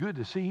Good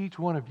to see each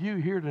one of you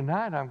here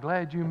tonight. I'm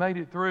glad you made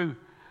it through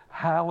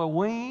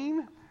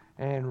Halloween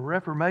and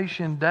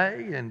Reformation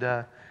Day and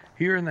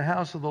here in the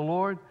house of the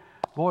Lord.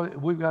 Boy,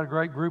 we've got a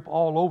great group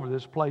all over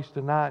this place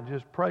tonight,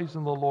 just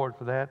praising the Lord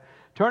for that.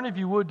 Turn, if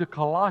you would, to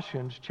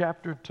Colossians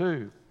chapter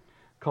 2.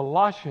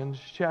 Colossians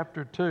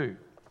chapter 2.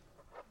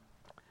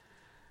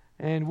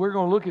 And we're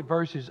going to look at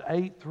verses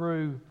 8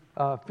 through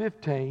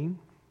 15.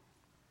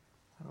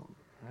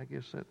 I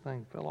guess that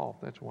thing fell off.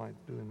 That's why it's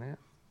doing that.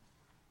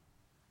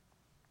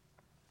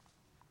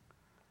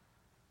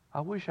 I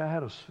wish I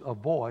had a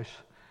voice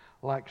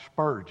like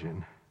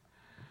Spurgeon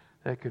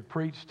that could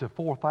preach to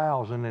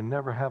 4,000 and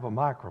never have a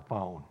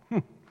microphone.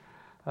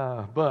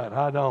 But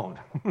I don't.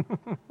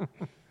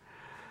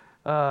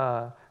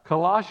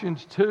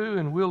 Colossians 2,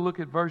 and we'll look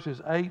at verses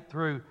 8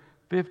 through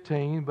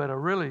 15, but I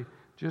really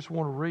just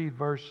want to read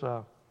verse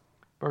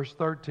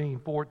 13,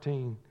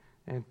 14,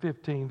 and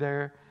 15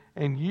 there.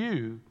 And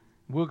you,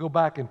 we'll go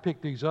back and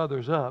pick these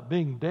others up,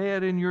 being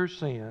dead in your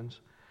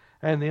sins,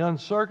 and the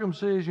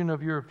uncircumcision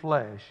of your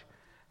flesh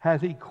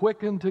hath he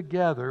quickened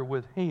together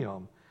with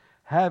him,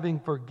 having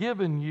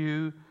forgiven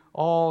you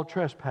all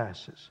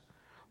trespasses,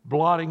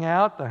 blotting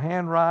out the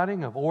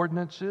handwriting of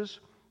ordinances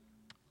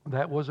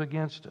that was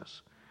against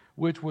us,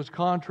 which was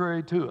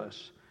contrary to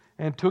us,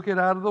 and took it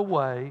out of the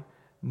way,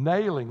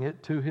 nailing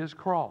it to his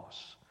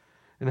cross.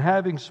 And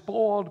having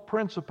spoiled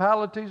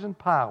principalities and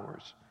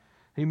powers,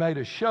 he made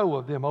a show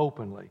of them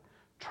openly,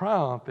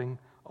 triumphing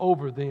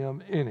over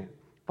them in it.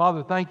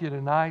 Father, thank you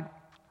tonight.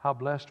 How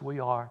blessed we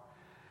are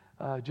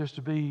just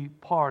to be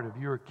part of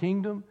your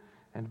kingdom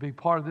and to be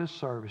part of this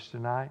service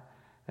tonight.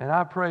 And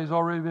I pray, as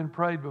already been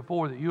prayed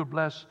before, that you'll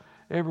bless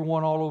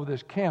everyone all over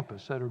this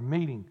campus that are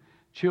meeting,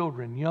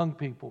 children, young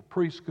people,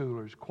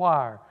 preschoolers,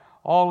 choir,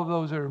 all of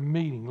those that are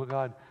meeting. Lord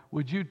God,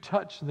 would you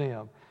touch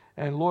them?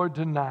 And Lord,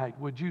 tonight,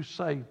 would you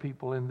save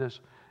people in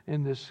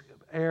this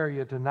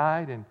area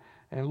tonight?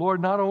 And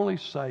Lord, not only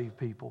save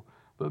people,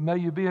 but may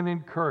you be an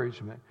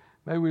encouragement.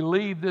 May we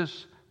leave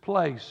this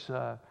place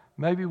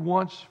maybe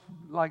once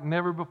like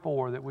never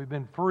before, that we've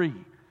been free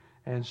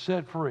and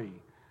set free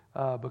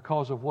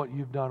because of what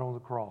you've done on the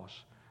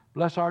cross.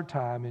 Bless our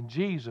time in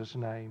Jesus'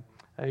 name.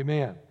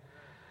 Amen.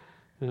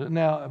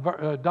 Now,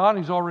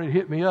 Donnie's already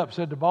hit me up,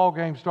 said the ball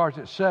game starts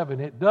at 7.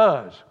 It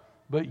does,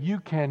 but you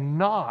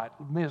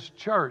cannot miss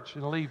church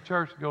and leave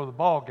church to go to the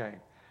ball game,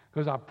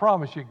 because I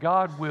promise you,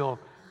 God will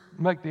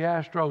make the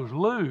Astros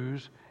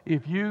lose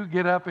if you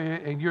get up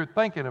and you're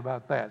thinking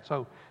about that.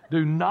 So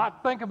do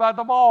not think about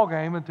the ball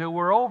game until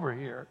we're over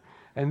here,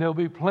 and there'll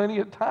be plenty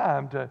of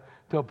time to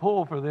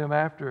pull for them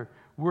after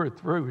we're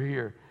through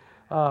here.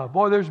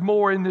 Boy, there's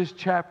more in this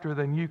chapter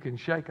than you can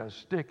shake a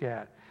stick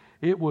at.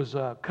 It was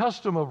a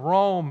custom of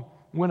Rome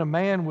when a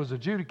man was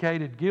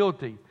adjudicated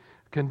guilty,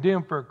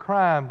 condemned for a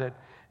crime, that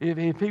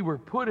if he were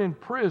put in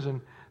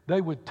prison, they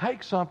would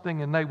take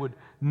something and they would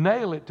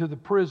nail it to the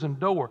prison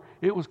door.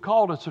 It was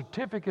called a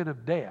certificate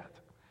of death.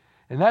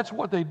 And that's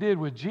what they did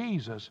with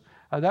Jesus.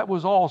 That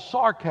was all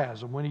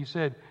sarcasm when he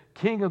said,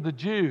 King of the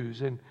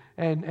Jews, and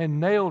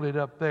nailed it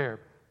up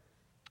there.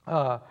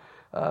 But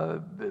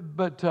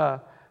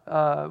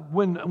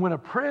when a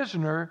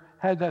prisoner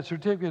had that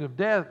certificate of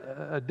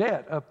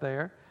debt up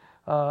there,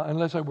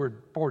 unless they were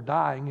for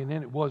dying, and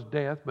then it was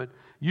death, but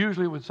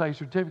usually it would say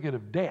certificate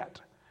of debt.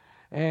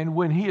 And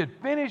when he had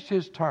finished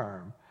his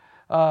term,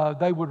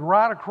 they would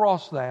write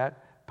across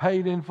that,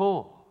 paid in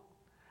full.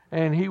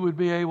 And he would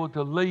be able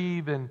to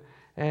leave,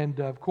 and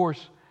of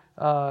course,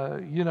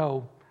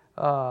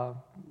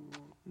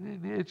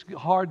 it's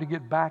hard to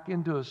get back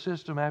into a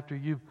system after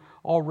you've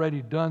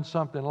already done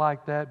something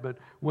like that. But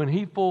when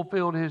he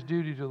fulfilled his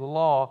duty to the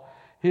law,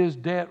 his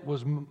debt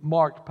was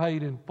marked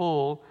paid in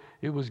full.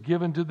 It was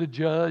given to the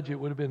judge. It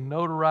would have been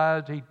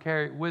notarized. He'd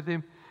carry it with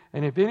him.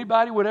 And if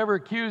anybody would ever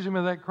accuse him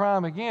of that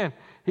crime again,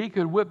 he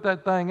could whip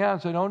that thing out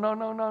and say,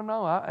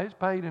 no, it's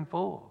paid in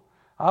full.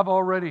 I've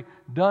already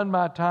done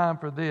my time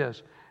for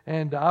this,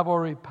 and I've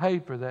already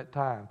paid for that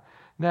time.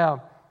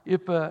 Now,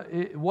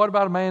 what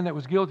about a man that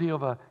was guilty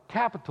of a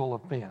capital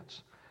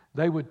offense?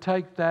 They would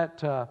take that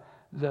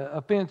the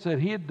offense that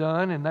he had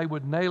done, and they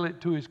would nail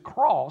it to his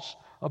cross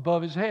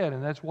above his head,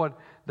 and that's what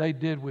they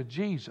did with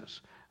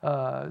Jesus,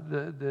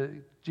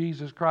 the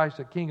Jesus Christ,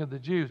 the King of the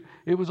Jews.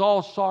 It was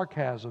all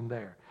sarcasm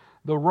there.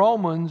 The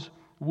Romans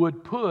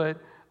would put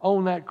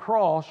on that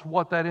cross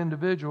what that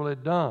individual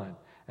had done,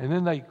 and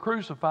then they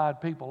crucified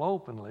people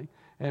openly.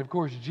 And of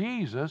course,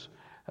 Jesus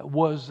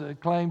was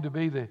claimed to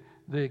be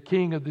the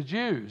King of the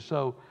Jews.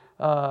 So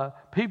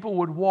people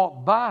would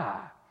walk by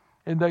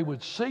and they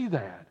would see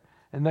that,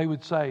 and they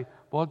would say,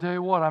 well, I'll tell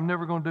you what, I'm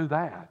never going to do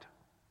that.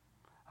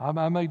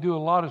 I may do a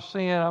lot of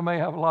sin, I may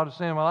have a lot of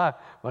sin in my life,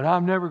 but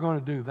I'm never going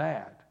to do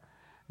that.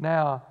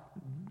 Now,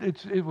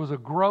 it was a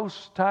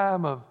gross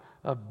time of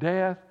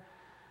death.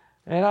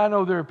 And I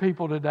know there are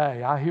people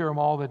today, I hear them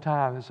all the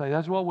time, that say,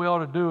 that's what we ought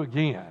to do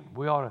again.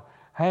 We ought to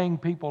hang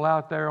people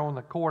out there on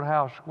the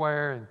courthouse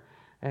square.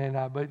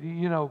 But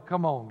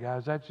come on,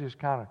 guys, that's just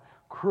kind of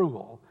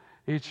cruel.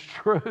 It's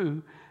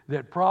true.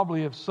 that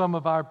probably if some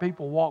of our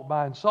people walked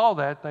by and saw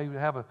that, they would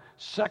have a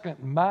second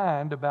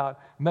mind about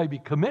maybe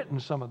committing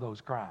some of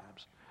those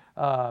crimes.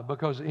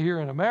 Because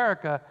here in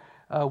America,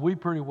 we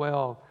pretty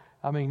well,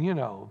 I mean, you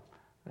know,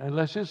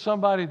 unless it's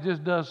somebody that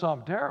just does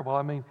something terrible.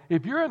 I mean,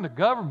 if you're in the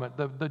government,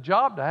 the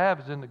job to have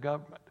is in the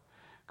government,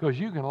 because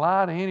you can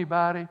lie to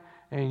anybody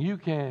and you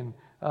can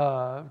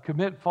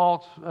commit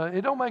faults.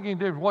 It don't make any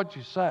difference what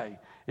you say.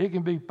 It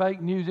can be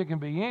fake news. It can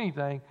be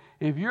anything.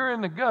 If you're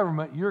in the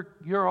government,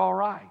 you're all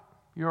right.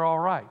 You're all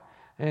right.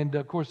 And,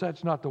 of course,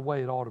 that's not the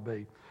way it ought to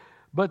be.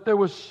 But there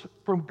was,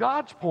 from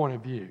God's point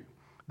of view,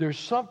 there's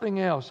something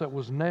else that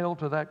was nailed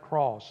to that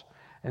cross,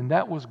 and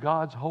that was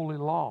God's holy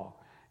law.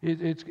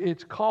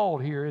 It's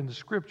called here in the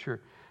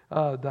Scripture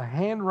the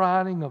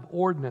handwriting of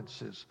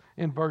ordinances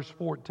in verse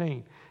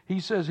 14.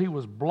 He says he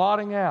was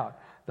blotting out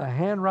the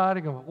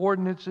handwriting of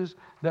ordinances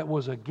that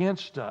was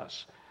against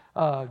us.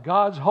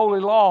 God's holy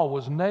law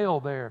was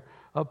nailed there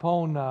up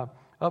from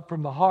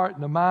the heart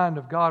and the mind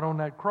of God on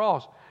that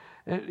cross.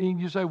 And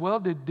you say, well,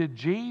 did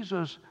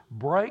Jesus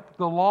break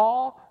the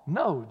law?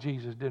 No,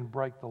 Jesus didn't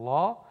break the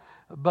law.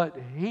 But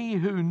he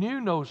who knew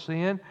no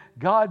sin,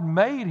 God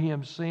made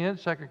him sin.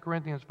 2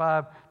 Corinthians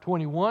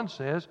 5:21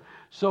 says,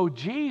 so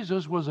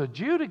Jesus was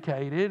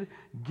adjudicated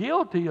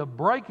guilty of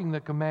breaking the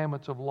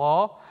commandments of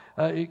law.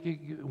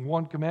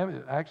 One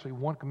commandment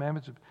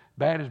as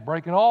bad as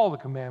breaking all the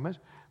commandments.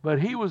 But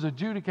he was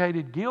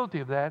adjudicated guilty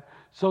of that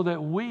so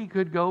that we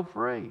could go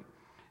free.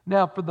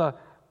 Now,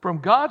 from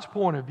God's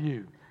point of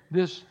view,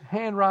 this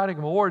handwriting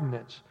of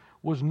ordinance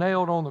was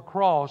nailed on the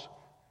cross.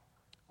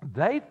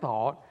 They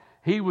thought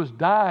he was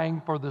dying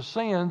for the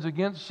sins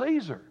against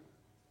Caesar.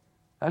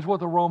 That's what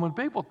the Roman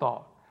people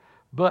thought.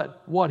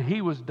 But what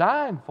he was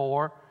dying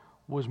for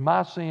was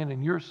my sin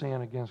and your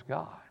sin against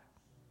God.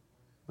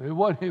 It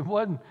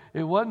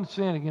wasn't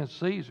sin against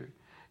Caesar.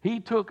 He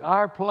took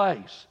our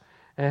place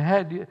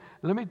and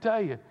let me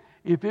tell you,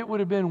 if it would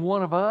have been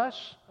one of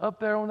us up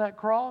there on that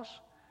cross,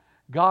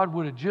 God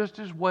would have just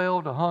as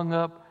well to hung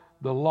up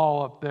the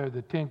law up there,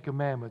 the 10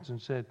 Commandments,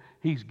 and said,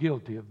 he's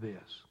guilty of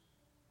this.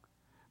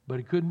 But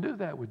he couldn't do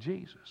that with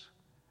Jesus,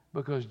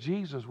 because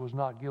Jesus was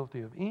not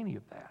guilty of any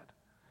of that.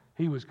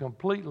 He was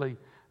completely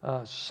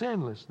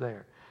sinless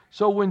there.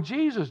 So when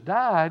Jesus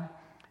died,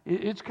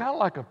 it's kind of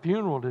like a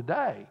funeral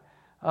today.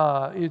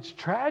 It's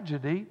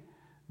tragedy,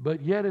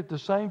 but yet at the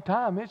same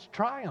time, it's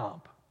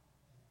triumph.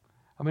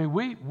 I mean,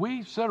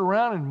 we sit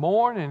around and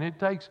mourn, and it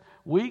takes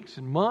weeks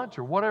and months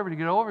or whatever to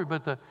get over it.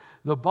 But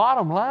the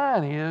bottom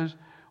line is,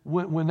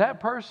 when that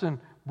person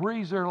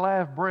breathes their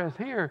last breath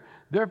here,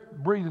 they're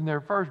breathing their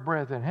first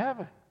breath in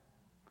heaven.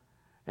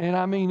 And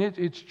I mean,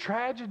 it's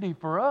tragedy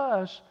for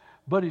us,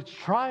 but it's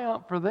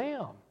triumph for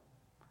them.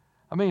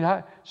 I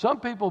mean, some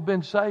people have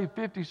been saved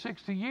 50,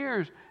 60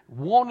 years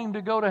wanting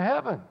to go to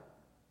heaven.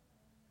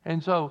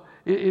 And so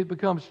it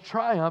becomes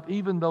triumph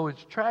even though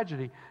it's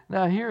tragedy.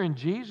 Now here in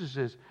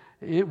Jesus's,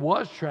 it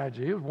was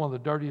tragedy. It was one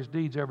of the dirtiest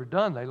deeds ever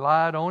done. They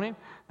lied on him.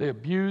 They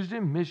abused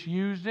him,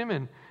 misused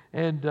him.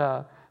 And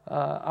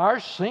our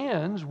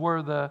sins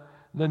were the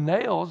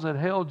nails that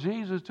held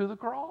Jesus to the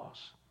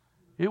cross.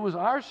 It was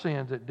our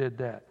sins that did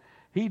that.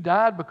 He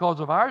died because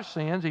of our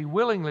sins. He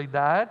willingly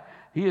died.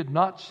 He had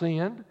not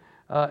sinned.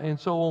 And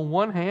so on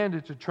one hand,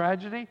 it's a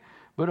tragedy.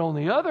 But on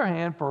the other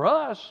hand, for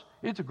us,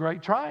 it's a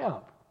great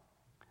triumph.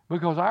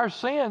 Because our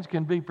sins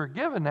can be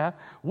forgiven now.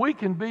 We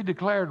can be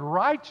declared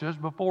righteous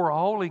before a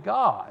holy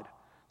God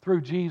through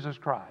Jesus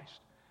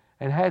Christ.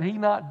 And had he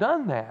not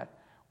done that,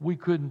 we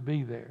couldn't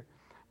be there.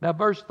 Now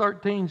verse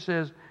 13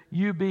 says,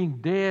 you being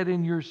dead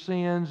in your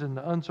sins and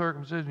the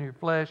uncircumcision of your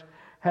flesh,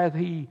 hath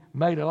he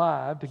made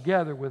alive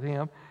together with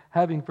him,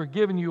 having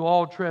forgiven you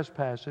all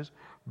trespasses,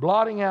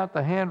 blotting out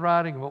the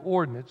handwriting of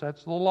ordinance,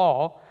 that's the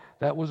law,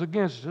 that was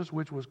against us,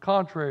 which was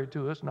contrary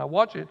to us. Now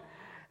watch it.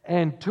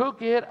 And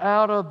took it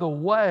out of the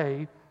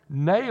way,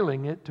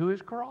 nailing it to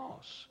his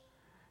cross.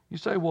 You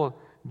say, well,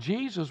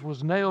 Jesus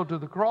was nailed to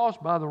the cross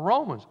by the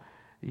Romans.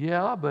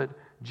 Yeah, but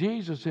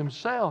Jesus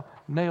himself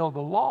nailed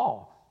the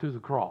law to the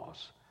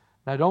cross.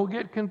 Now don't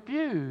get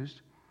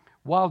confused.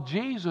 While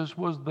Jesus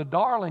was the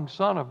darling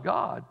Son of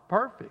God,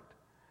 perfect,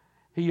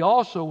 he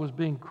also was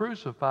being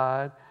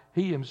crucified.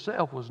 He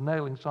himself was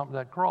nailing something to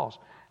that cross.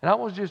 And I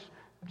was just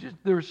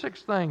there are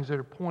 6 things that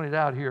are pointed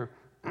out here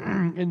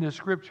in this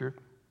scripture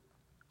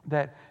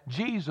that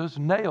Jesus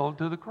nailed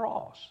to the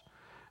cross.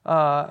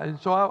 And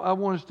so I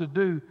want us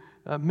to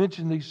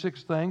mention these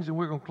 6 things, and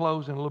we're going to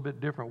close in a little bit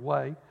different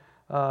way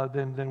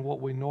than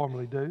what we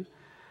normally do.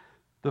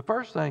 The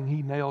first thing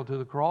he nailed to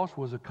the cross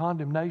was a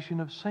condemnation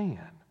of sin.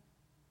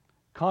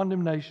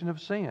 Condemnation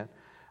of sin.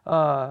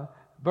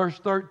 Verse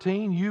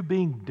 13, you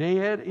being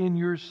dead in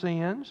your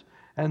sins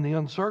and the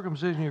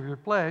uncircumcision of your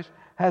flesh,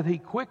 hath he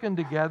quickened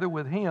together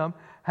with him,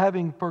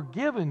 having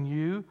forgiven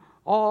you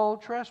all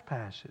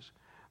trespasses.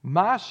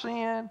 My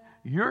sin,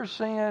 your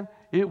sin,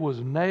 it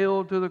was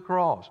nailed to the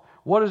cross.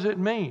 What does it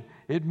mean?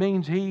 It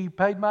means he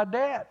paid my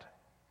debt.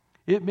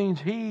 It means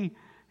he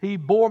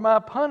bore my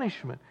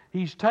punishment.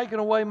 He's taken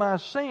away my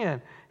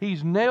sin.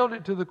 He's nailed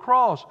it to the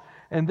cross.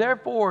 And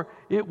therefore,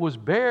 it was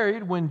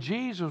buried when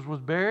Jesus was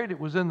buried. It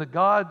was in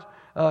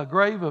the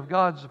grave of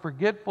God's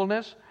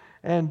forgetfulness.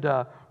 And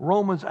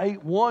Romans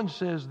 8:1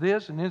 says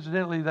this, and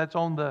incidentally, that's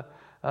on the,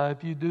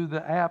 if you do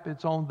the app,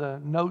 it's on the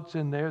notes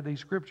in there,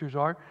 these scriptures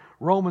are.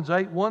 Romans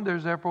 8:1,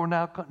 there's therefore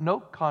now no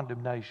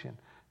condemnation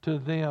to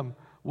them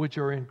which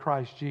are in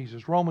Christ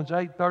Jesus. Romans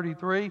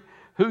 8:33,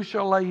 who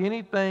shall lay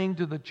anything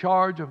to the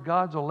charge of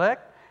God's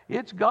elect?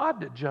 It's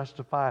God that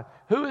justifieth.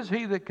 Who is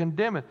he that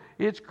condemneth?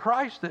 It's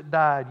Christ that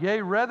died,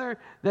 yea, rather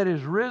that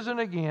is risen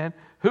again,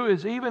 who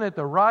is even at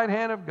the right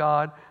hand of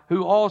God,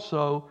 who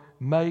also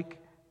maketh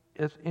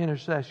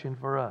intercession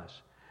for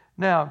us.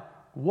 Now,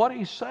 what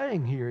he's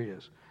saying here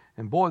is,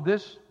 and boy,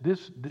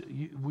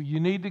 you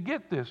need to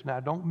get this. Now,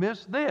 don't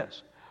miss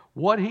this.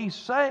 What he's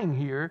saying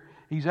here,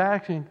 he's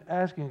asking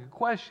a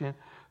question,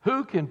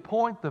 who can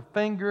point the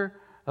finger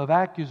of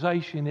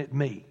accusation at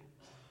me?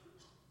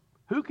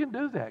 Who can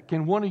do that?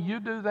 Can one of you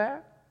do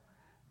that?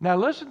 Now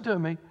listen to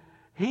me.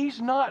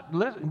 He's not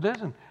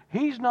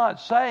he's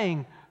not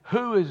saying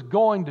who is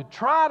going to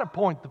try to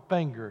point the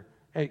finger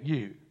at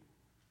you.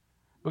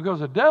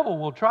 Because the devil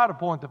will try to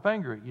point the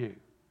finger at you.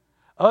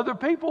 Other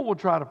people will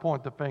try to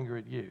point the finger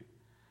at you.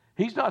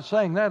 He's not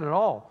saying that at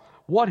all.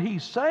 What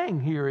he's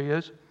saying here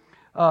is,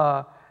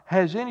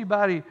 has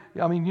anybody,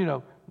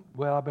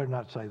 well, I better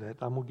not say that.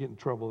 I'm going to get in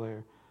trouble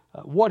there.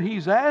 What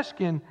he's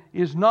asking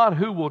is not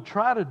who will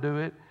try to do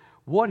it.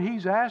 What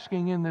he's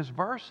asking in this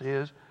verse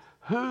is,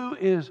 who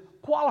is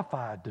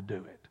qualified to do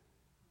it?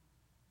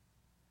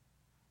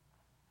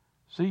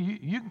 See,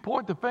 you can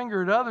point the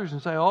finger at others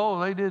and say, oh,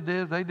 they did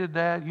this, they did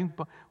that.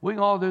 We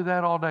can all do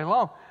that all day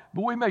long.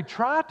 But we may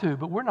try to,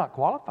 but we're not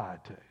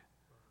qualified to.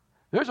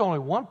 There's only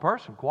one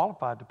person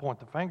qualified to point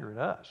the finger at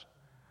us,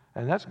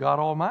 and that's God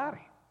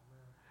Almighty.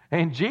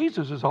 And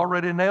Jesus has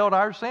already nailed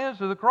our sins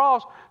to the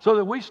cross so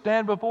that we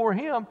stand before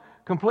Him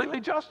completely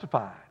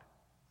justified.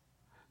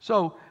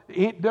 So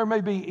there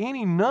may be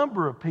any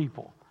number of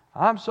people.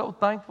 I'm so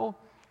thankful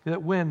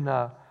that when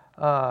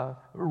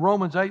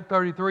Romans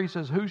 8:33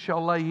 says, who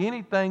shall lay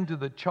anything to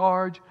the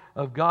charge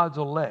of God's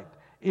elect?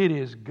 It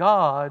is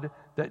God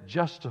that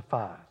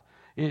justifies.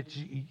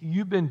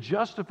 You've been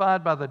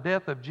justified by the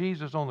death of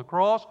Jesus on the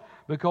cross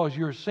because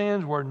your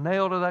sins were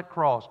nailed to that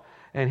cross.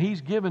 And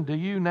He's given to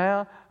you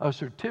now a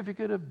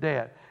certificate of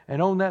debt. And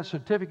on that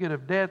certificate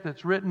of debt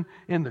that's written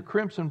in the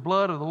crimson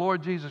blood of the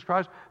Lord Jesus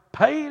Christ,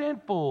 paid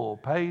in full,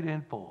 paid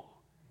in full.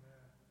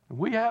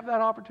 We have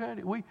that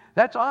opportunity.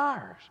 That's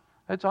ours.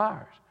 That's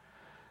ours.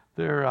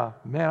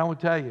 Man, I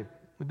want to tell you,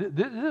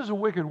 this is a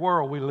wicked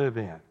world we live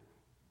in.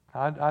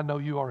 I know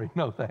you already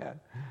know that.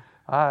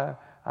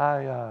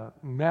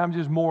 I'm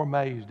just more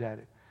amazed at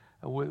it.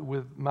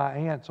 With my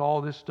aunts,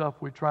 all this stuff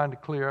we're trying to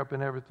clear up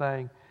and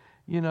everything.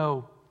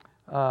 Guys,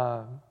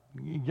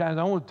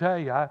 I want to tell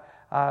you,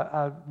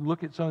 I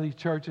look at some of these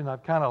churches and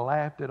I've kind of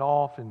laughed it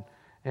off,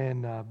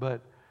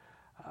 but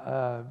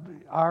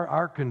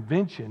our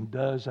convention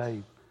does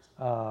a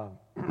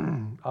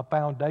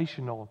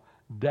foundational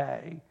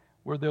day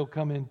where they'll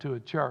come into a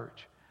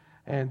church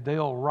and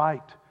they'll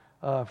write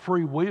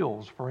free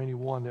wills for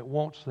anyone that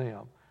wants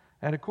them.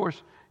 And of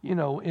course,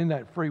 in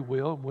that free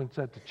will, when it's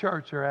at the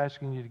church, they're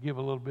asking you to give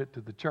a little bit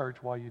to the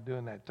church while you're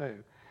doing that too.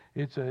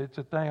 It's a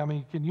thing. I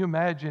mean, can you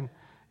imagine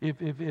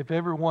if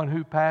everyone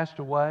who passed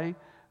away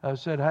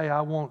said, hey,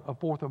 I want a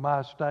fourth of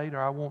my estate,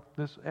 or I want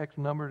this X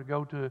number to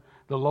go to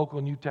the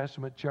local New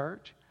Testament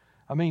church?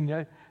 I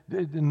mean,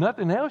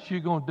 nothing else you're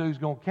going to do is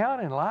going to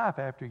count in life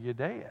after you're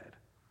dead.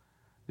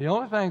 The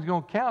only thing that's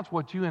going to count is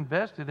what you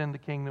invested in the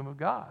kingdom of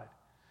God.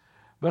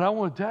 But I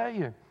want to tell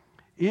you,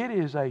 it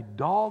is a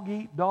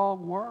dog-eat-dog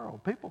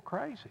world. People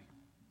crazy.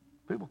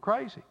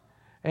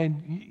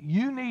 And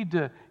you need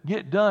to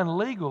get done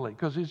legally,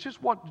 because it's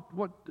just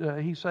what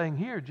he's saying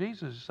here.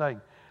 Jesus is saying,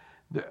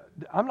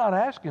 I'm not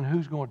asking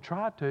who's going to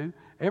try to.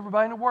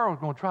 Everybody in the world is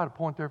going to try to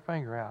point their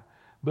finger out.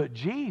 But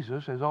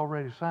Jesus has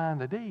already signed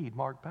the deed,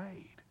 Mark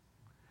paid.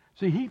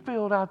 See, He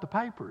filled out the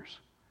papers.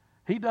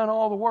 He done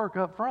all the work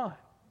up front.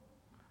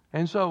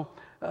 And so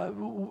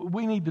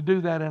we need to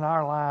do that in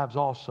our lives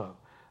also.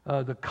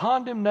 The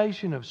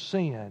condemnation of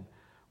sin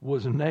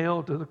was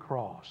nailed to the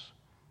cross.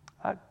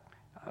 I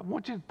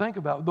want you to think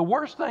about it. The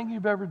worst thing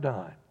you've ever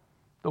done.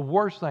 The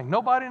worst thing.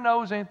 Nobody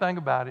knows anything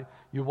about it.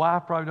 Your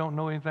wife probably don't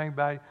know anything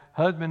about it.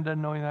 Husband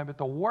doesn't know anything. But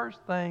the worst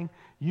thing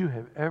you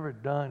have ever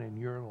done in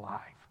your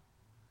life,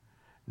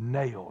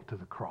 nailed to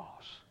the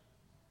cross.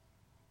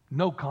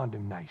 No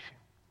condemnation.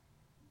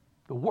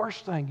 The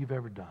worst thing you've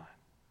ever done.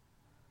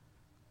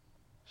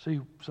 See,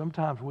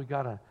 sometimes we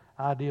got an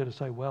idea to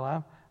say,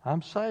 well,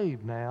 I'm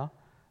saved now,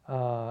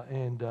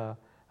 and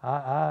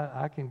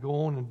I can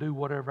go on and do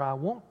whatever I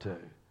want to.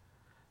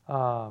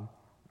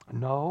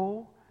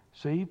 No.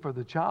 See, for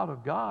the child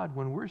of God,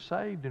 when we're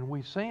saved and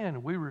we sin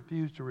and we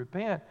refuse to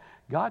repent,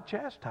 God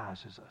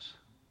chastises us.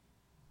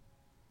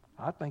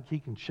 I think He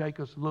can shake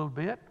us a little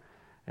bit,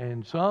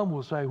 and some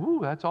will say,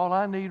 whoo, that's all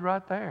I need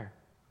right there.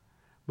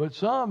 But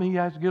some He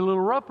has to get a little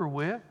rougher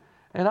with,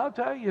 and I'll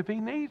tell you, if He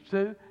needs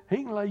to, He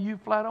can lay you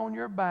flat on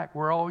your back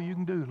where all you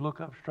can do is look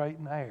up straight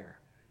in the air.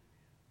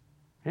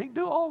 He can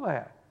do all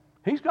that.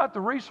 He's got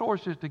the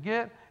resources to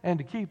get and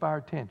to keep our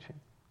attention.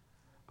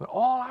 But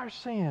all our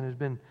sin has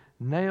been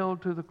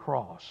nailed to the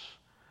cross.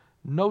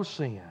 No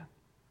sin.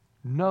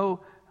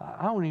 No,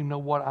 I don't even know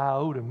what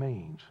iota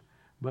means.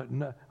 But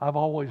no, I've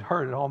always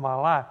heard it all my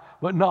life.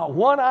 But not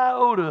one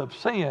iota of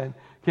sin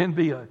can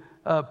be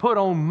put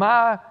on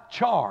my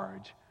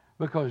charge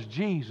because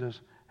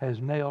Jesus has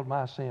nailed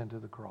my sin to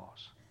the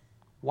cross.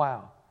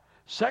 Wow.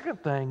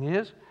 Second thing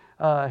is,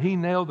 He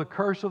nailed the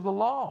curse of the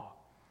law.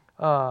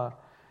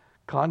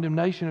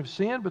 Condemnation of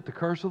sin, but the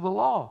curse of the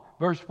law.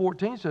 Verse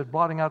 14 says,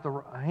 blotting out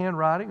the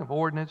handwriting of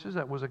ordinances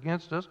that was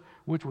against us,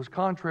 which was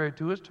contrary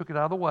to us, took it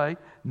out of the way,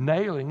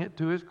 nailing it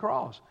to His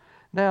cross.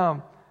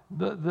 Now,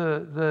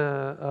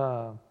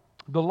 the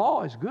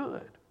law is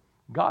good.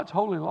 God's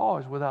holy law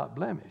is without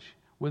blemish,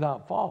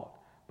 without fault.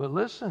 But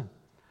listen,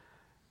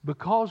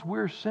 because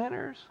we're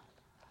sinners,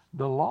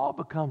 the law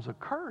becomes a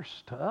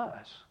curse to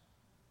us.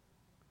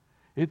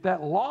 If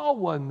that law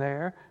wasn't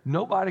there,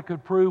 nobody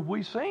could prove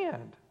we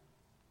sinned.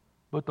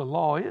 But the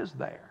law is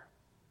there.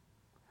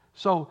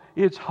 So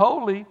it's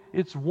holy,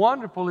 it's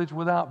wonderful, it's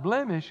without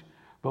blemish.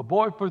 But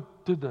boy,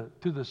 to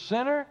the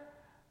sinner,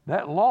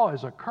 that law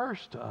is a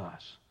curse to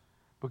us.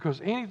 Because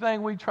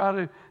anything we try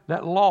to,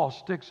 that law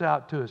sticks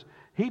out to us.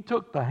 He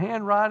took the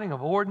handwriting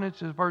of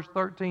ordinances, verse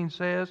 13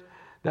 says,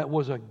 that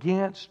was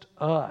against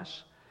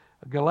us.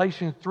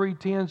 Galatians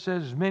 3:10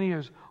 says, as many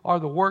as are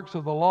the works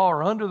of the law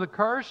are under the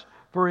curse,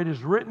 for it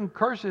is written,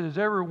 cursed is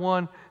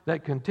everyone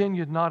that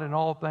continued not in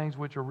all things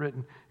which are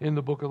written in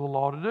the book of the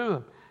law to do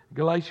them.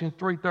 Galatians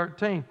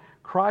 3:13,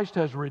 Christ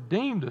has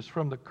redeemed us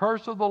from the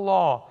curse of the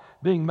law,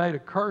 being made a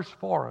curse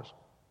for us.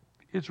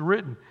 It's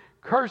written,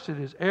 cursed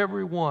is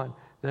everyone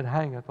that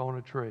hangeth on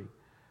a tree.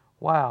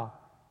 Wow.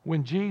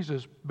 When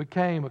Jesus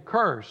became a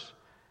curse,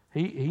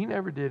 he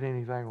never did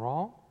anything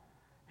wrong.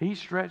 He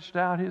stretched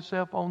out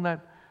Himself on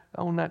that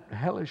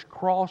hellish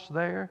cross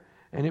there,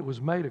 and it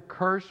was made a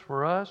curse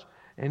for us.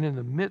 And in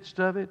the midst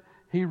of it,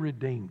 He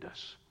redeemed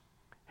us.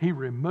 He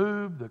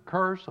removed the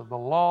curse of the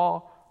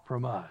law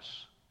from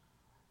us.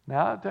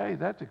 Now, I tell you,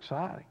 that's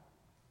exciting.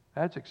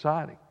 That's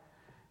exciting.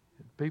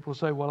 People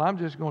say, well, I'm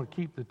just going to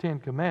keep the 10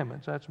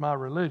 Commandments. That's my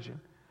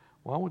religion.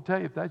 Well, I will tell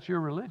you, if that's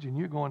your religion,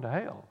 you're going to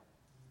hell.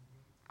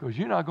 Because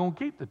you're not going to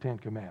keep the 10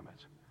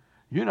 Commandments.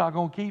 You're not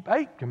going to keep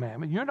 8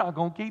 commandments. You're not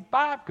going to keep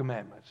 5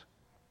 commandments.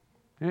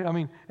 I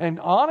mean, and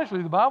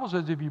honestly, the Bible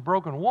says if you've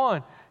broken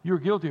one, you're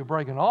guilty of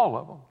breaking all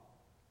of them.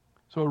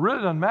 So it really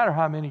doesn't matter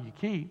how many you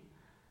keep.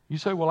 You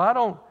say, well, I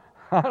don't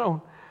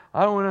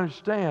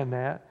understand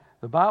that.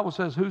 The Bible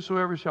says,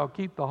 whosoever shall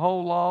keep the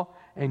whole law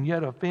and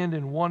yet offend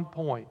in one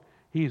point,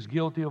 he is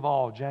guilty of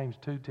all. James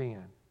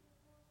 2:10.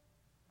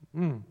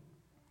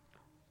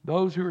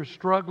 Those who are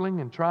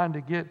struggling and trying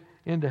to get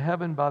into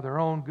heaven by their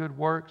own good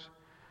works,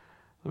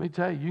 let me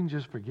tell you, you can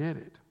just forget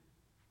it.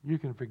 You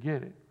can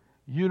forget it.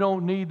 You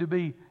don't need to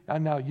be,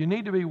 now you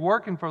need to be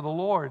working for the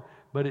Lord,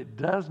 but it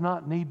does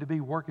not need to be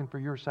working for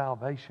your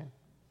salvation.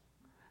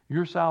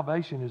 Your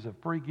salvation is a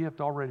free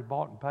gift already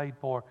bought and paid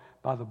for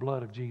by the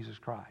blood of Jesus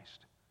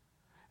Christ.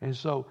 And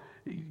so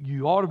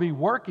you ought to be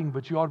working,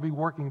 but you ought to be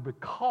working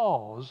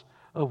because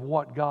of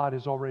what God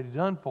has already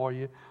done for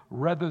you,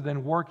 rather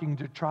than working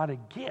to try to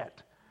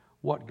get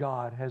what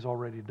God has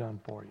already done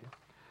for you.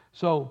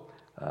 So,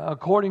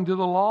 according to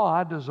the law,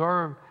 I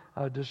deserve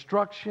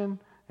destruction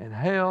and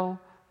hell,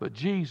 but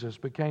Jesus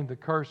became the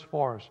curse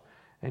for us.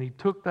 And He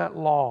took that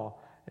law,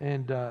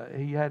 and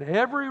He had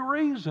every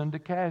reason to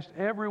cast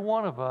every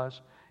one of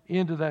us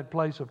into that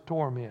place of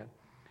torment.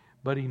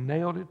 But He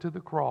nailed it to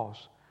the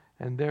cross,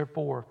 and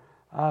therefore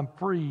I'm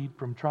freed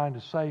from trying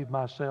to save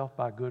myself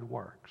by good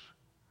works.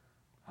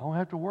 I don't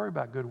have to worry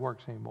about good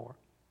works anymore.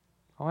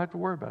 I don't have to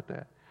worry about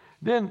that.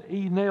 Then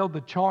He nailed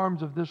the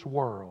charms of this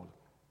world.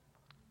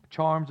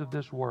 Charms of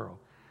this world.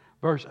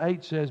 Verse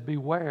 8 says,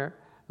 beware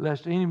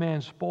lest any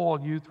man spoil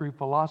you through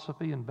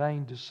philosophy and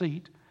vain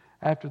deceit,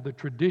 after the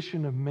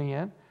tradition of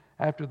men,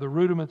 after the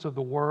rudiments of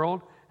the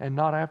world, and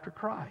not after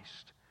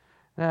Christ.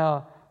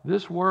 Now,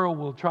 this world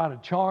will try to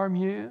charm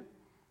you.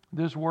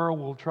 This world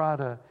will try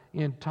to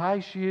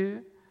entice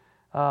you.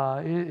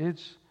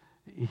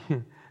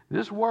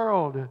 This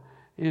world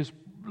is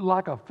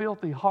like a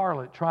filthy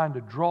harlot trying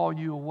to draw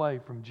you away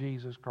from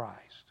Jesus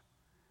Christ,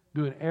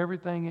 doing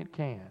everything it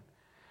can.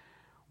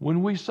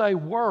 When we say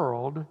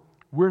world,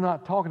 we're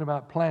not talking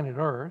about planet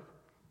Earth,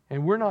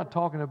 and we're not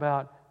talking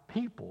about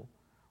people.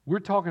 We're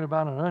talking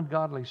about an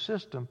ungodly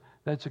system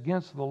that's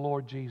against the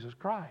Lord Jesus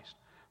Christ.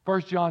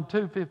 1 John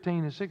 2:15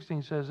 and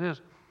 16 says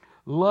this,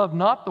 love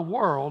not the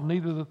world,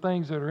 neither the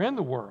things that are in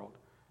the world.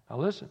 Now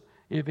listen,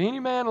 if any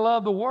man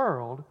love the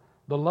world,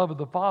 the love of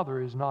the Father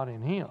is not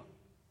in him.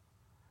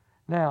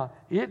 Now,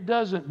 it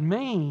doesn't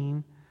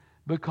mean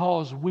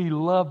because we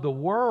love the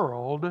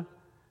world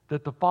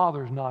that the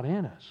Father's not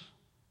in us.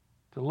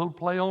 It's a little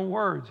play on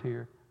words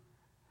here.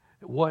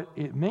 What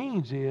it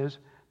means is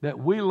that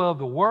we love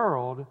the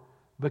world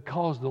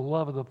because the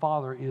love of the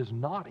Father is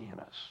not in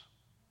us.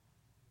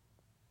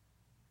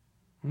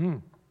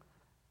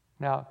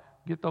 Now,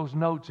 get those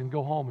notes and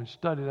go home and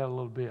study that a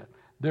little bit.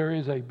 There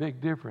is a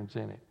big difference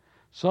in it.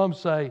 Some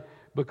say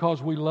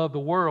because we love the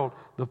world,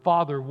 the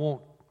Father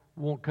won't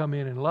come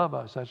in and love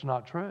us. That's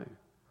not true.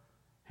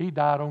 He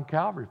died on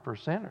Calvary for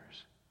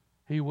sinners.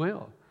 He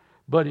will.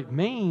 But it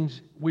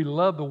means we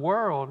love the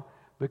world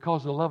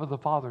because the love of the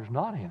Father is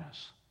not in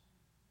us.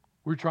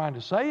 We're trying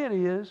to say it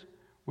is.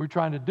 We're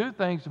trying to do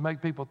things to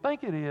make people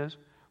think it is,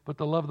 but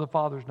the love of the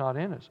Father is not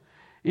in us.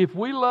 If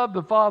we love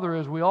the Father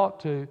as we ought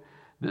to,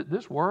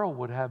 this world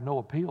would have no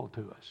appeal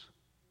to us.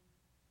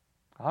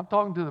 I'm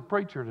talking to the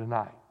preacher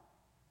tonight.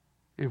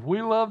 If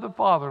we love the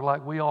Father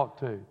like we ought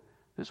to,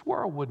 this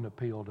world wouldn't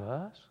appeal to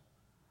us.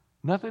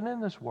 Nothing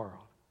in this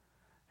world.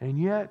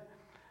 And yet,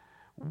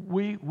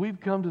 we've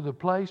come to the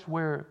place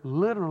where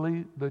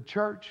literally the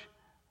church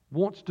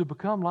wants to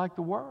become like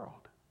the world.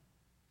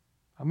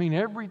 I mean,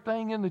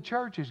 everything in the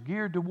church is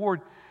geared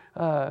toward,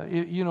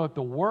 if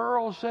the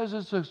world says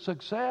it's a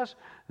success,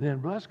 then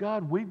bless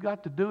God, we've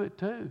got to do it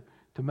too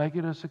to make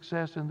it a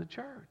success in the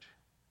church.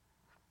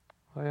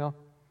 Well,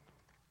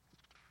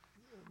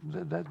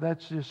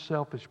 that's just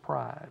selfish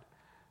pride.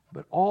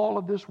 But all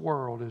of this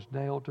world is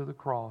nailed to the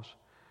cross.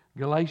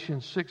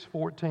 Galatians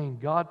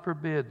 6:14, God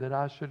forbid that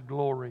I should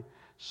glory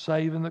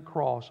save in the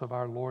cross of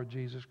our Lord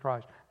Jesus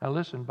Christ. Now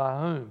listen, by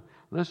whom?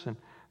 Listen,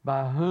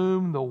 by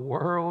whom the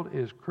world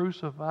is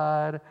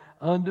crucified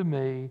unto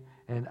me,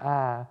 and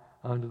I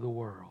unto the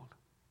world.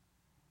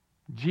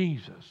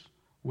 Jesus,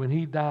 when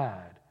He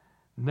died,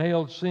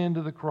 nailed sin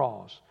to the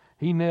cross.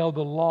 He nailed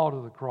the law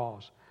to the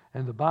cross.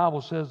 And the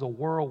Bible says the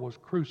world was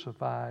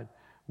crucified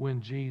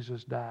when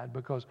Jesus died,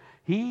 because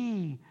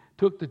He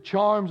took the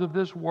charms of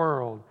this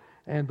world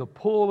and the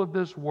pull of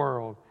this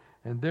world,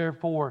 and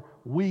therefore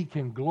we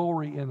can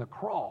glory in the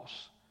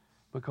cross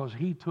because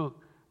He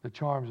took the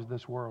charms of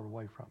this world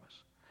away from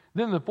us.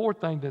 Then the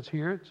fourth thing that's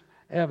here, it's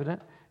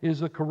evident,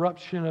 is the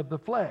corruption of the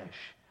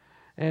flesh.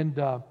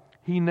 And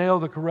He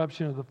nailed the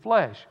corruption of the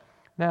flesh.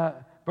 Now,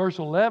 verse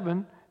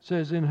 11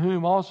 says, in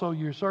whom also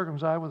you're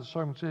circumcised with a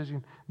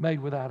circumcision made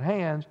without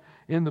hands,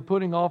 in the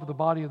putting off of the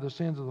body of the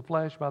sins of the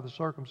flesh by the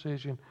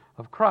circumcision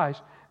of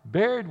Christ,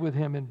 buried with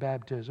Him in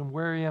baptism,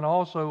 wherein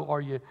also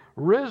are ye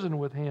risen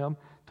with Him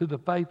to the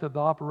faith of the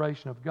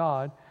operation of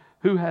God,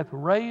 who hath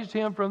raised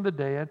Him from the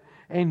dead,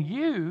 and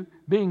you,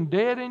 being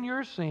dead in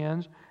your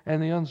sins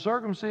and the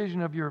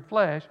uncircumcision of your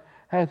flesh,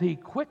 hath He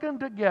quickened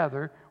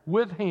together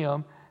with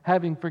Him,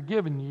 having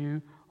forgiven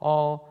you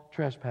all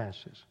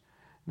trespasses.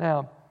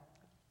 Now,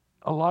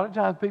 a lot of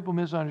times people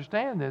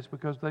misunderstand this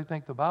because they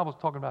think the Bible's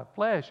talking about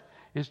flesh,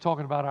 it's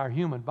talking about our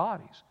human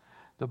bodies.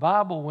 The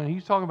Bible, when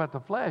He's talking about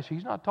the flesh,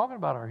 He's not talking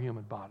about our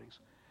human bodies.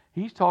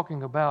 He's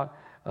talking about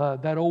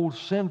that old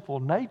sinful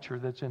nature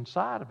that's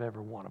inside of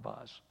every one of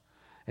us.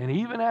 And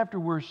even after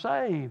we're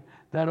saved,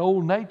 that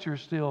old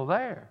nature's still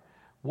there.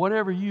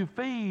 Whatever you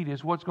feed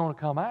is what's going to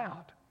come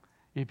out.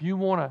 If you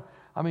want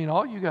to,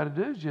 all you got to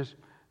do is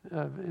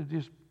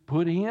just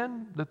put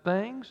in the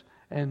things,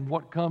 and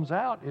what comes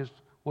out is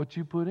what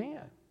you put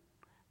in.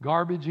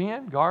 Garbage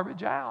in,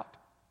 garbage out.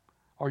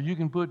 Or you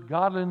can put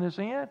godliness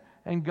in,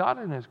 and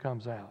godliness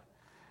comes out.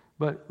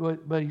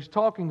 But he's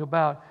talking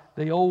about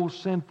the old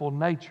sinful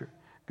nature.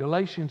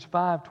 Galatians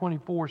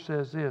 5:24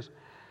 says this,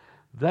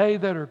 they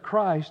that are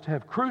Christ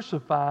have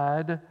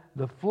crucified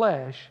the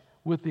flesh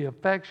with the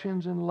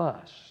affections and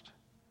lust.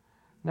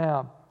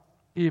 Now,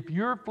 if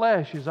your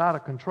flesh is out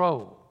of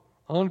control,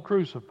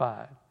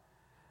 uncrucified,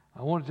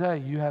 I want to tell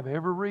you, you have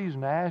every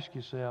reason to ask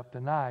yourself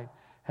tonight,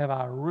 have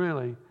I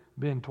really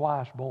been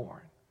twice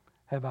born?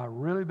 Have I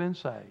really been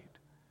saved?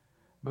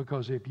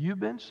 Because if you've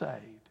been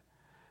saved,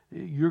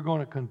 you're going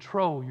to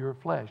control your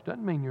flesh.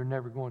 Doesn't mean you're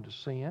never going to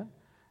sin.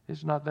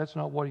 That's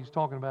not what he's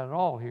talking about at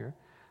all here.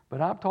 But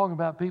I'm talking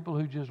about people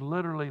who just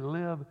literally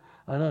live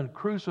an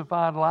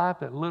uncrucified life,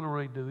 that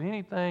literally do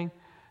anything.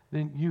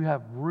 Then you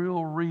have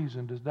real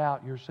reason to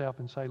doubt yourself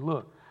and say,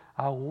 look,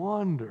 I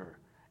wonder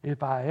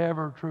if I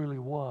ever truly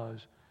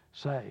was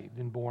saved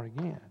and born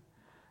again.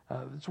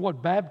 It's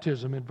what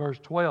baptism in verse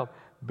 12,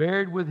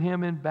 buried with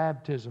Him in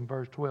baptism,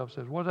 verse 12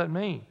 says. What does that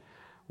mean?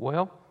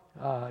 Well,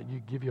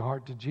 you give your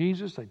heart to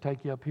Jesus. They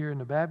take you up here in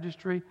the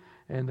baptistry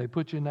and they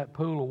put you in that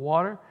pool of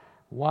water.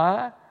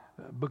 Why?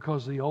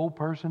 Because the old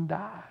person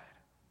died.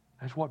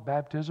 That's what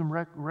baptism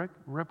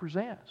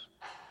represents.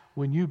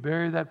 When you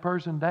bury that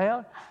person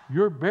down,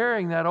 you're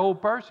burying that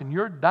old person.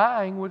 You're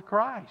dying with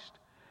Christ.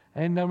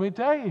 And let me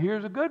tell you,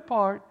 here's the good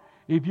part.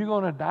 If you're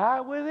going to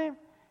die with Him,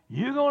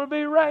 you're going to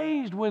be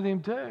raised with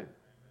Him too.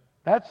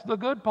 That's the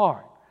good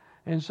part.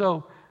 And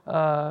so,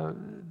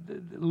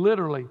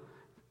 literally,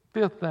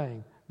 fifth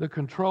thing, the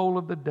control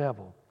of the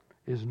devil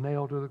is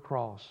nailed to the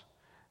cross.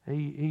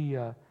 He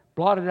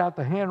blotted out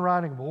the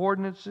handwriting of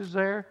ordinances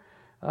there,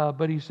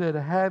 but He said,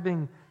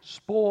 having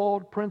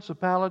spoiled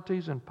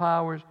principalities and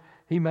powers,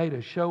 He made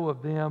a show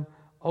of them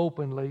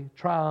openly,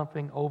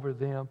 triumphing over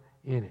them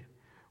in it.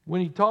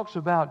 When He talks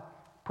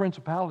about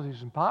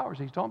principalities and powers,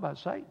 He's talking about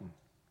Satan.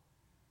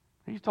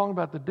 He's talking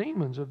about the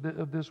demons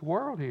of this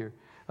world here.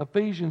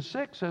 Ephesians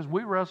 6 says,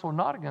 we wrestle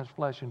not against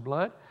flesh and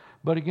blood,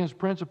 but against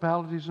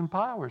principalities and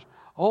powers.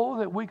 Oh,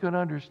 that we could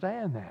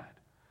understand that.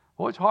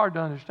 Well, it's hard to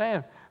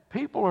understand.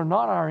 People are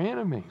not our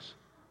enemies.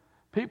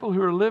 People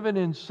who are living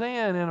in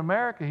sin in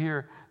America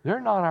here, they're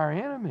not our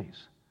enemies.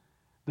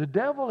 The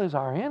devil is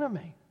our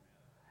enemy.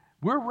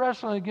 We're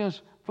wrestling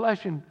against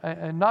flesh and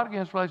not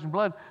against flesh and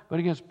blood, but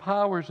against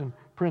powers and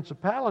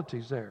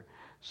principalities there.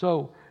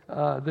 So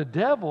the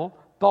devil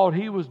thought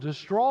he was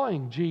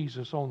destroying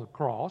Jesus on the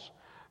cross,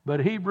 but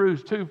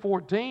Hebrews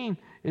 2:14,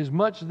 as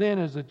much then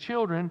as the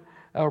children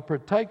are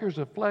partakers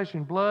of flesh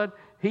and blood,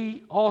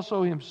 he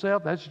also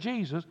himself, that's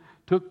Jesus,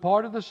 took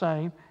part of the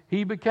same.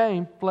 He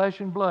became flesh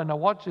and blood. Now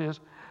watch this,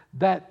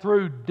 that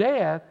through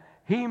death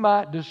he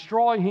might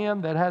destroy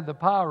him that had the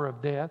power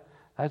of death.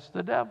 That's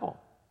the devil.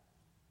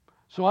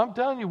 So I'm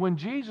telling you, when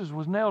Jesus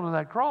was nailed to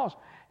that cross,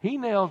 he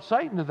nailed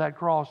Satan to that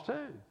cross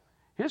too.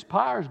 His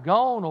power's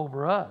gone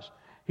over us.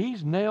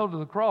 He's nailed to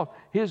the cross.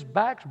 His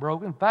back's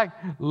broken. In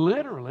fact,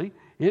 literally,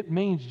 it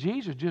means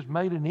Jesus just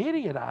made an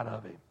idiot out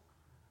of him.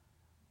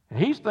 And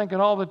he's thinking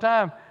all the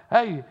time,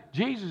 hey,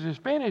 Jesus is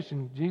finished.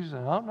 And Jesus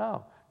said, oh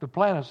no, the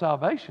plan of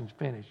salvation's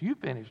finished. You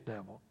finished,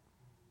 devil.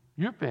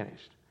 You're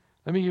finished.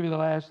 Let me give you the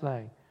last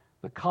thing.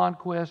 The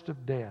conquest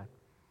of death.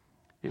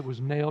 It was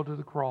nailed to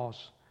the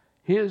cross.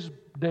 His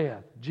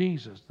death,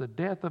 Jesus, the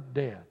death of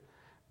death,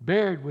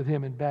 buried with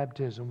him in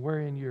baptism,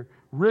 wherein you're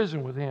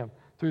risen with him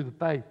through the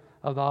faith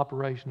of the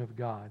operation of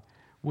God.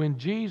 When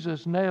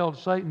Jesus nailed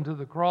Satan to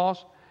the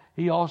cross,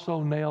 he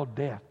also nailed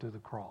death to the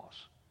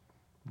cross.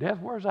 Death,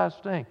 where's that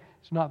sting?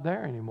 It's not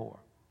there anymore.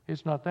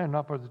 It's not there,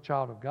 not for the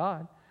child of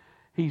God.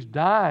 He's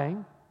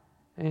dying,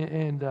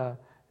 and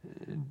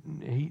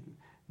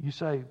you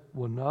say,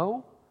 well,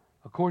 no.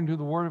 According to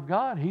the Word of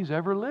God, he's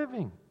ever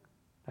living.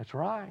 That's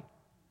right.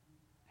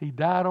 He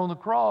died on the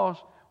cross,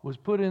 was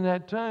put in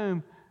that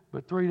tomb,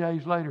 but 3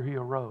 days later he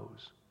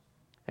arose.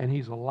 And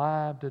he's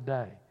alive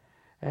today.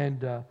 And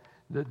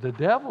the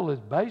devil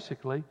is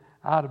basically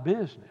out of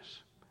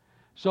business.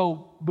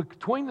 So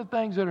between the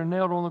things that are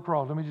nailed on the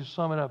cross, let me just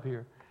sum it up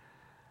here.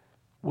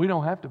 We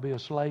don't have to be a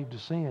slave to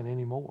sin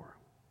anymore.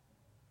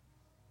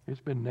 It's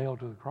been nailed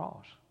to the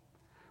cross.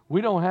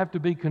 We don't have to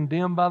be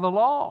condemned by the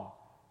law.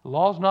 The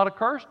law's not a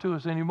curse to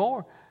us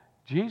anymore.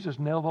 Jesus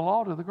nailed the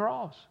law to the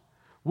cross.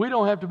 We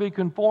don't have to be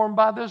conformed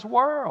by this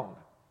world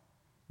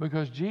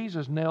because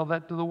Jesus nailed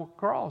that to the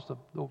cross,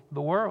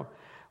 the world.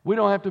 We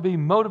don't have to be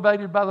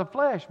motivated by the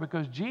flesh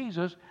because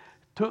Jesus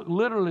took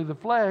literally the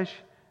flesh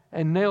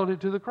and nailed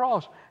it to the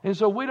cross. And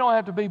so we don't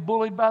have to be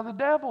bullied by the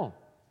devil.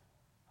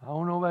 I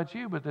don't know about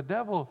you, but the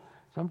devil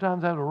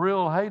sometimes has a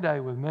real heyday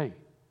with me.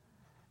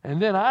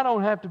 And then I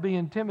don't have to be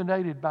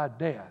intimidated by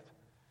death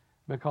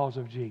because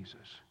of Jesus.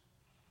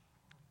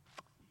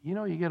 You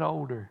know, you get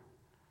older,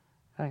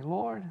 think,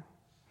 Lord,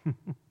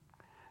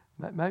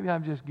 maybe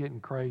I'm just getting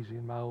crazy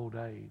in my old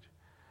age.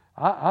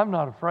 I'm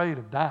not afraid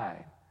of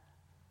dying.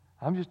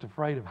 I'm just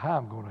afraid of how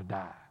I'm going to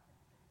die.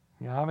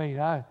 You know, I mean,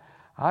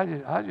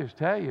 I just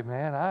tell you,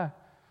 man,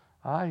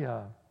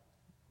 I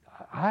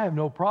have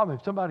no problem.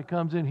 If somebody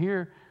comes in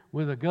here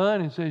with a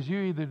gun and says,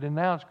 you either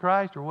denounce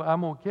Christ or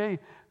I'm going to kill you,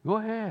 go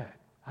ahead.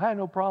 I have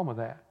no problem with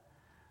that.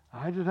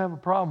 I just have a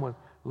problem with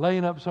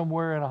laying up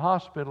somewhere in a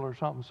hospital or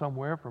something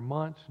somewhere for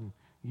months and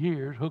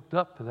years hooked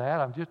up to that.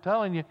 I'm just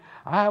telling you,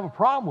 I have a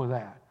problem with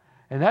that.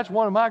 And that's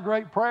one of my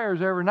great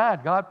prayers every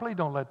night. God, please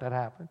don't let that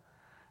happen.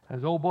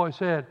 As the old boy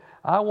said,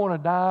 I want to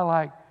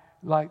die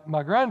like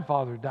my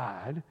grandfather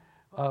died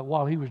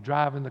while he was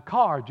driving the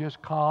car,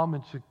 just calm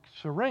and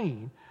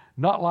serene,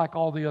 not like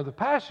all the other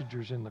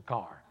passengers in the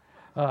car.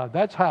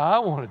 That's how I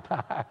want to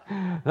die.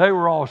 They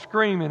were all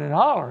screaming and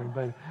hollering,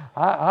 but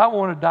I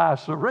want to die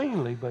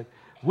serenely. But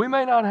we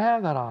may not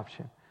have that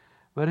option.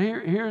 But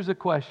here's the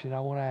question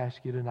I want to ask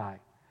you tonight.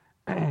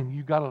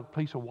 You've got a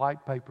piece of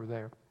white paper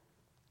there.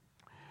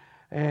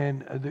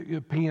 And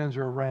the pens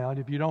are around.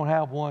 If you don't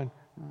have one,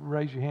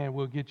 raise your hand.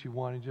 We'll get you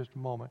one in just a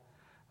moment.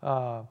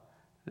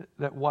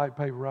 That white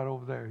paper right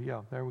over there.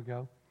 Yeah, there we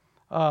go.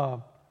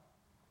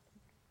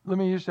 Let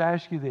me just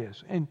ask you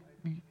this. And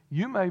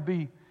you may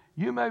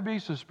be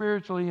so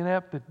spiritually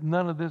inept that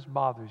none of this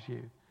bothers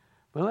you.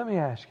 But let me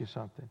ask you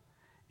something.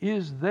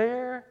 Is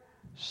there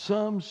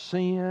some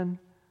sin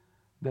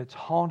that's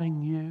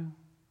haunting you?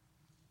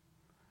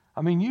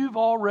 I mean, you've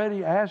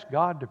already asked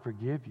God to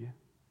forgive you.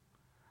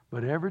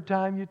 But every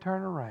time you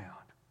turn around,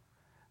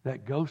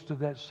 that ghost of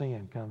that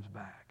sin comes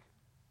back.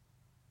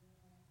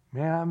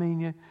 Man, I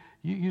mean,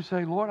 you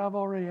say, Lord, I've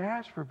already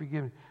asked for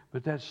forgiveness.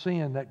 But that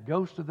sin, that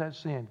ghost of that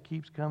sin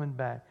keeps coming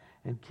back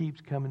and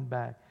keeps coming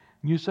back.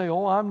 And you say,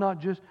 oh,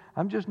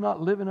 I'm just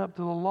not living up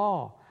to the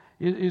law.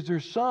 Is there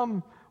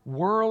some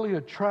worldly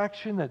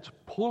attraction that's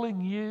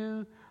pulling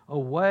you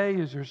away?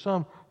 Is there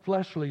some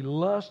fleshly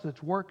lust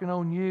that's working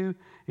on you?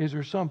 Is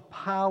there some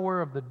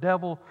power of the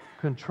devil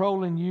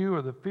controlling you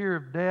or the fear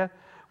of death?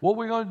 What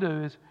we're going to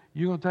do is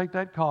you're going to take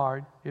that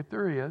card, if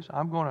there is.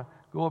 I'm going to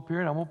go up here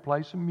and I'm going to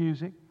play some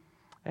music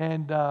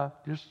and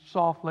just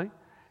softly.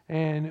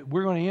 And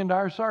we're going to end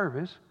our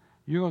service.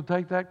 You're going to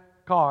take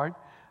that card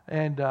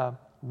and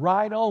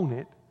write on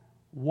it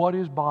what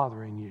is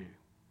bothering you.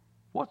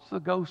 What's the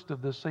ghost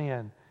of the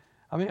sin?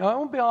 I mean, I'm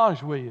going to be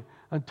honest with you.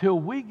 until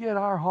we get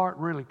our heart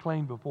really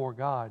clean before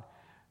God,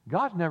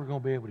 God's never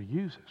going to be able to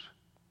use us.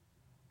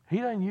 He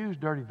doesn't use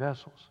dirty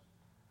vessels.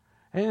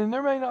 And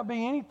there may not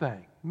be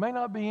anything. May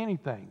not be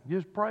anything.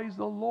 Just praise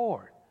the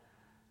Lord.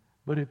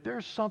 But if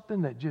there's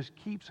something that just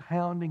keeps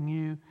hounding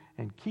you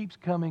and keeps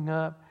coming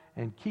up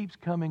and keeps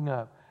coming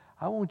up,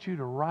 I want you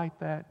to write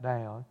that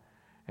down.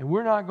 And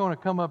we're not going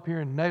to come up here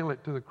and nail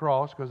it to the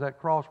cross, because that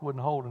cross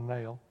wouldn't hold a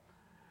nail.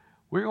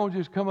 We're going to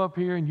just come up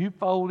here and you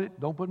fold it.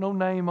 Don't put no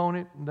name on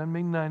it. It doesn't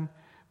mean nothing.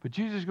 But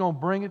you're just going to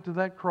bring it to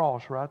that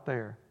cross right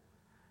there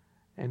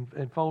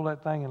and fold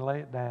that thing and lay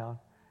it down.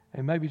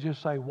 And maybe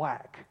just say,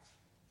 whack.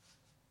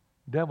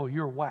 Devil,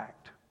 you're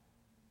whacked.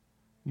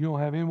 You don't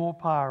have any more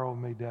power over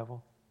me,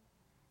 devil.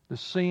 The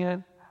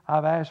sin,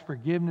 I've asked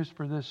forgiveness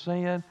for this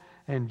sin.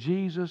 And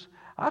Jesus,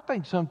 I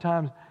think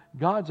sometimes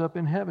God's up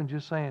in heaven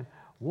just saying,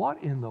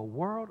 what in the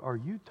world are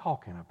you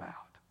talking about?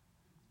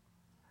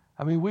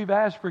 I mean, we've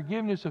asked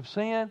forgiveness of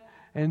sin,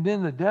 and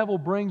then the devil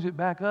brings it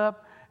back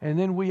up, and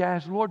then we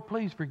ask, Lord,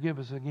 please forgive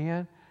us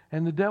again.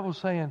 And the devil's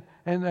saying,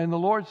 and the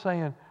Lord's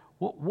saying,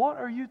 what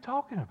are you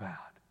talking about?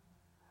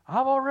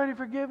 I've already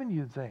forgiven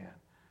you then.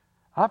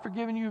 I've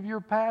forgiven you of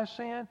your past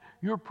sin,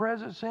 your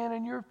present sin,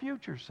 and your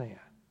future sin.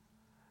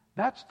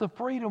 That's the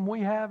freedom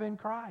we have in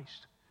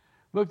Christ.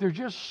 Look, there's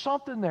just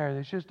something there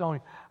that's just on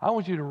you. I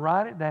want you to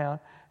write it down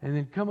and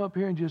then come up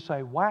here and just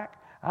say, whack,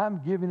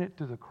 I'm giving it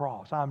to the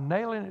cross. I'm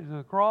nailing it to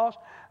the cross.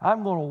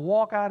 I'm going to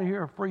walk out of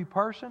here a free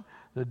person.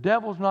 The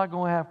devil's not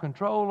going to have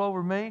control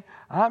over me.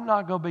 I'm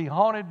not going to be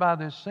haunted by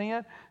this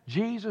sin.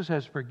 Jesus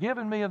has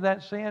forgiven me of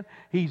that sin.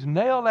 He's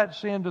nailed that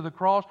sin to the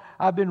cross.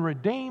 I've been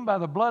redeemed by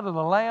the blood of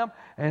the Lamb,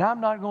 and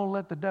I'm not going to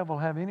let the devil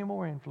have any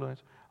more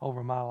influence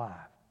over my life.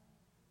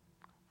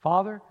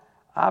 Father,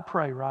 I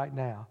pray right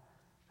now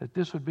that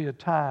this would be a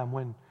time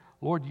when,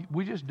 Lord,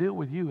 we just deal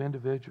with you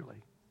individually.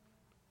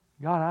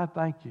 God, I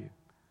thank you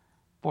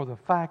for the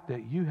fact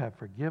that you have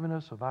forgiven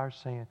us of our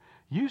sin.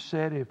 You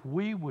said if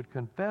we would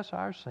confess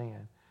our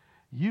sin,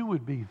 you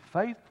would be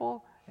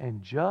faithful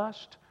and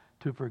just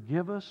to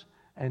forgive us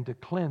and to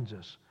cleanse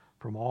us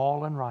from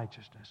all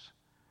unrighteousness.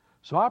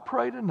 So I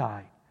pray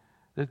tonight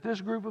that this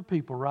group of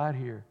people right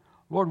here,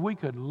 Lord, we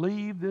could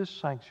leave this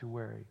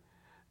sanctuary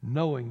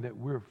knowing that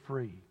we're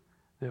free,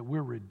 that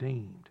we're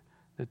redeemed,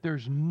 that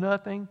there's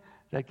nothing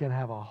that can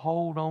have a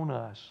hold on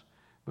us,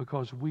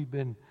 because we've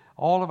been,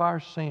 all of our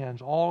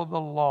sins, all of the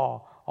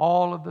law,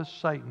 all of the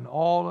Satan,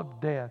 all of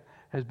death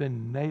has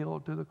been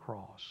nailed to the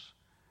cross.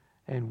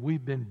 And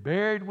we've been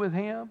buried with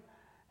him,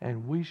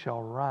 and we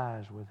shall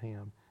rise with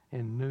him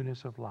in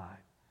newness of life.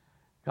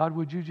 God,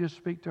 would you just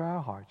speak to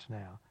our hearts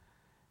now?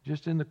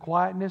 Just in the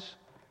quietness,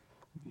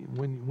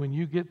 when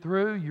you get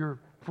through, you're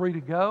free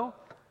to go.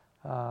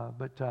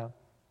 But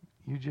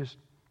you just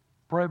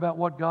pray about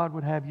what God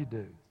would have you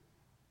do.